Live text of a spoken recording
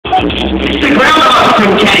It's the groundhog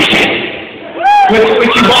from Caddyshack.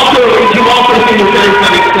 Which you also think is very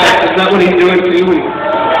funny sex. Is that what he's doing too?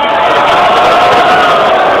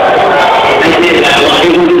 I did that.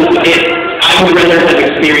 I would rather have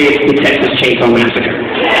experienced the Texas Chainsaw Massacre.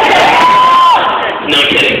 No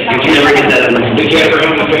kidding. You can never get that in life. Did you ever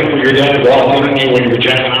have the thing where your dad walked in and when you were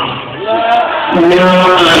jacking off? No,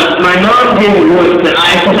 my mom didn't once, but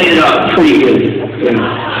I played it up pretty good.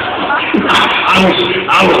 Yeah.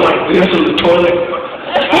 I was like this in the toilet.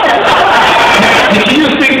 Did you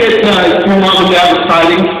just think that your mom and dad was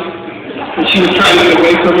fighting? And she was trying to get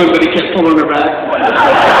away from him, but he kept pulling her back?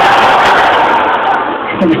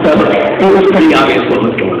 So it was pretty obvious what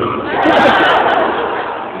was going on.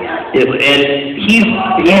 And he's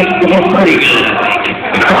pretty good, I think.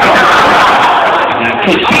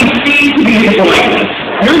 Because he seems to be enjoying this.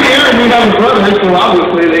 You're here and you have a brother, so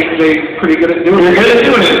obviously they're pretty good at doing it. They're good at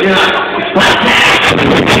doing it, yeah.